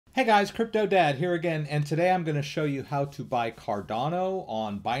Hey guys, CryptoDad here again, and today I'm going to show you how to buy Cardano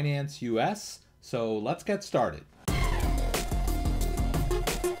on Binance US. So let's get started.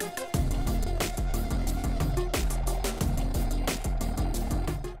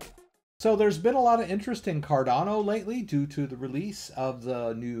 So there's been a lot of interest in Cardano lately due to the release of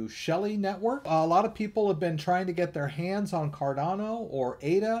the new Shelley network. A lot of people have been trying to get their hands on Cardano, or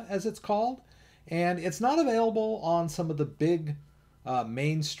ADA as it's called, and it's not available on some of the big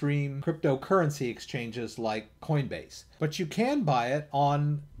mainstream cryptocurrency exchanges like Coinbase, but you can buy it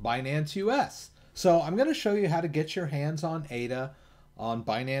on Binance US. So I'm going to show you how to get your hands on ADA on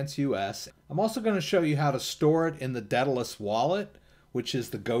Binance US. I'm also going to show you how to store it in the Daedalus wallet, which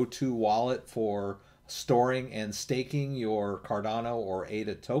is the go-to wallet for storing and staking your Cardano or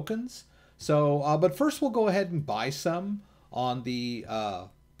ADA tokens. So, but first we'll go ahead and buy some on the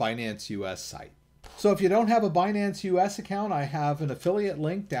Binance US site. So if you don't have a Binance US account, I have an affiliate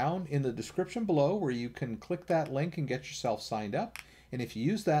link down in the description below where you can click that link and get yourself signed up. And if you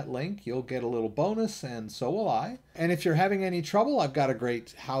use that link, you'll get a little bonus, and so will I. And if you're having any trouble, I've got a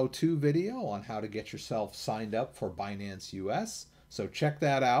great how-to video on how to get yourself signed up for Binance US. So check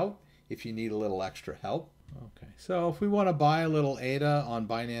that out if you need a little extra help. Okay, so if we want to buy a little ADA on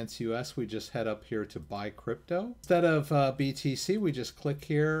Binance US, we just head up here to buy crypto. Instead of BTC, we just click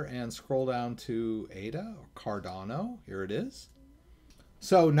here and scroll down to ADA or Cardano. Here it is.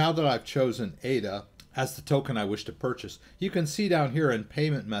 So now that I've chosen ADA as the token I wish to purchase, you can see down here in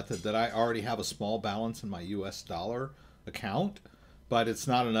payment method that I already have a small balance in my US dollar account, but it's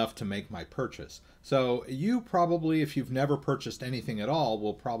not enough to make my purchase. So you probably, if you've never purchased anything at all,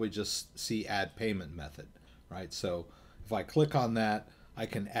 will probably just see add payment method, right? So if I click on that, I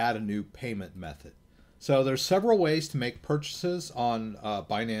can add a new payment method. So there's several ways to make purchases on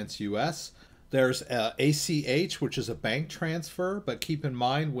Binance US. There's ACH, which is a bank transfer, but keep in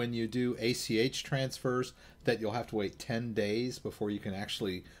mind when you do ACH transfers that you'll have to wait 10 days before you can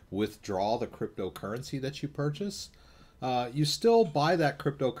actually withdraw the cryptocurrency that you purchase. You still buy that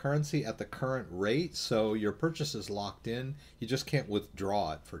cryptocurrency at the current rate, so your purchase is locked in. You just can't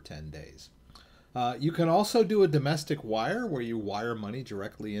withdraw it for 10 days. You can also do a domestic wire where you wire money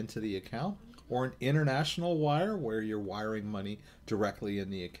directly into the account, or an international wire where you're wiring money directly in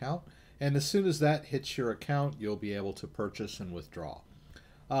the account. And as soon as that hits your account, you'll be able to purchase and withdraw.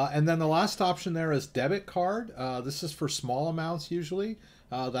 And then the last option there is debit card. This is for small amounts usually.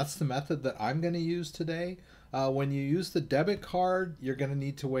 That's the method that I'm going to use today. When you use the debit card, you're going to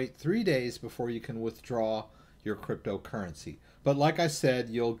need to wait 3 days before you can withdraw your cryptocurrency. But like I said,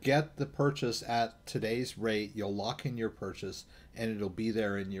 you'll get the purchase at today's rate, you'll lock in your purchase, and it'll be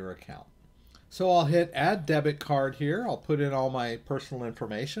there in your account. So I'll hit add debit card here. I'll put in all my personal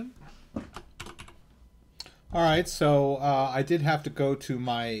information. All right, so I did have to go to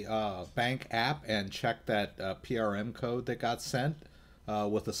my bank app and check that PRM code that got sent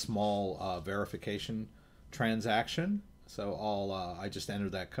with a small verification transaction. So I just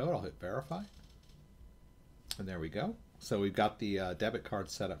entered that code. I'll hit verify, and there we go. So we've got the debit card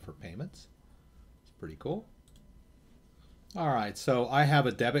set up for payments. It's pretty cool. All right, so I have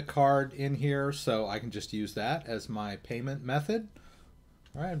a debit card in here, so I can just use that as my payment method.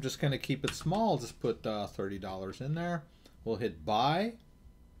 All right, I'm just going to keep it small. I'll just put $30 in there. We'll hit buy,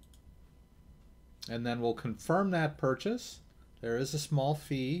 and then we'll confirm that purchase. There is a small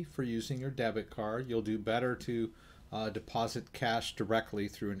fee for using your debit card. You'll do better to deposit cash directly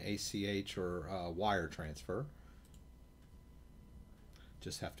through an ACH or wire transfer.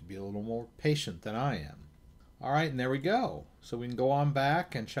 Just have to be a little more patient than I am. All right, and there we go. So we can go on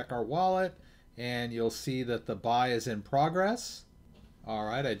back and check our wallet, and you'll see that the buy is in progress. All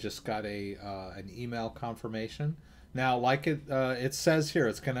right, I just got an email confirmation. Now, like it says here,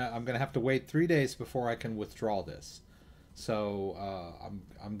 I'm gonna have to wait 3 days before I can withdraw this. So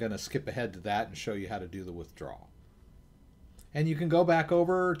I'm gonna skip ahead to that and show you how to do the withdrawal. And you can go back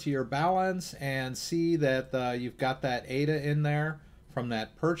over to your balance and see that you've got that ADA in there from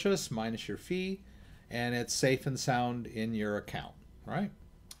that purchase minus your fee, and it's safe and sound in your account, right?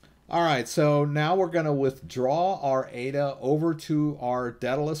 All right, so now we're going to withdraw our ADA over to our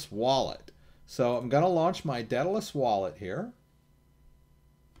Daedalus wallet. So I'm going to launch my Daedalus wallet here.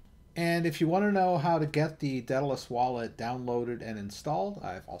 And if you want to know how to get the Daedalus wallet downloaded and installed,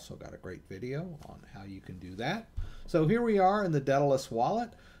 I've also got a great video on how you can do that. So here we are in the Daedalus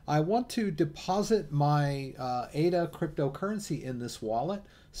wallet. I want to deposit my ADA cryptocurrency in this wallet.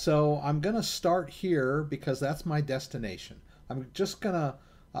 So I'm going to start here because that's my destination. I'm just going to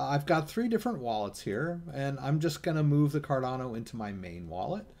I've got 3 different wallets here, and I'm just going to move the Cardano into my main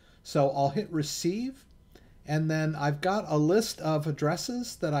wallet. So I'll hit receive, And then I've got a list of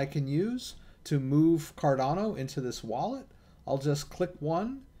addresses that I can use to move Cardano into this wallet. I'll just click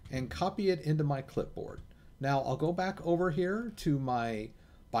one and copy it into my clipboard. Now I'll go back over here to my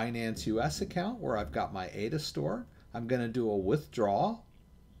Binance US account where I've got my ADA stored. I'm going to do a withdrawal,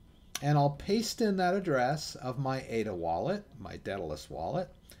 and I'll paste in that address of my ADA wallet, my Daedalus wallet,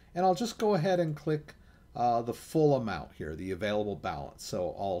 and I'll just go ahead and click the full amount here, the available balance.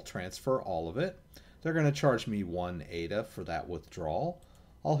 So I'll transfer all of it. They're going to charge me 1 ADA for that withdrawal.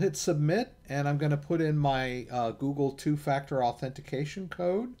 I'll hit submit, and I'm going to put in my Google two-factor authentication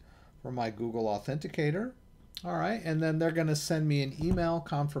code for my Google Authenticator. All right, and then they're going to send me an email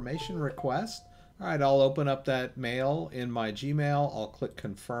confirmation request. All right, I'll open up that mail in my Gmail. I'll click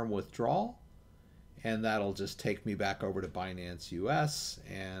confirm withdrawal, and that'll just take me back over to Binance US,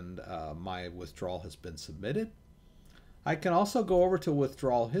 and my withdrawal has been submitted. I can also go over to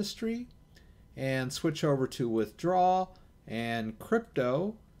withdrawal history and switch over to withdraw and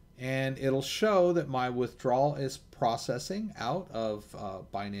crypto, and it'll show that my withdrawal is processing out of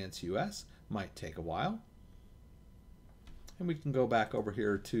Binance US. Might take a while. And we can go back over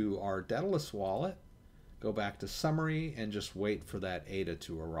here to our Daedalus wallet, go back to summary, and just wait for that ADA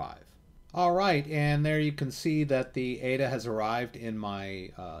to arrive. All right, and there you can see that the ADA has arrived in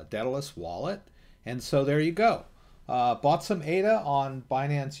my Daedalus wallet. And so there you go. Bought some ADA on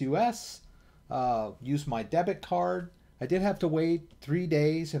Binance US, used my debit card. I did have to wait 3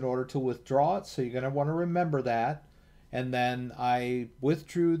 days in order to withdraw it, so you're going to want to remember that. And then I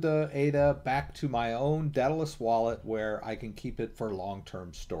withdrew the ADA back to my own Daedalus wallet where I can keep it for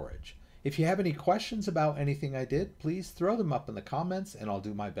long-term storage. If you have any questions about anything I did, please throw them up in the comments and I'll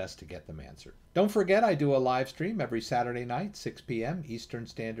do my best to get them answered. Don't forget, I do a live stream every Saturday night, 6 p.m. Eastern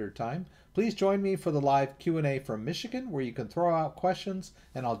Standard Time. Please join me for the live Q&A from Michigan where you can throw out questions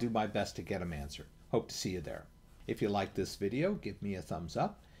and I'll do my best to get them answered. Hope to see you there. If you like this video, give me a thumbs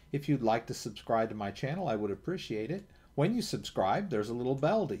up. If you'd like to subscribe to my channel, I would appreciate it. When you subscribe, there's a little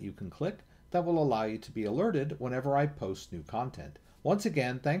bell that you can click that will allow you to be alerted whenever I post new content. Once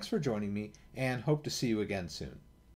again, thanks for joining me and hope to see you again soon.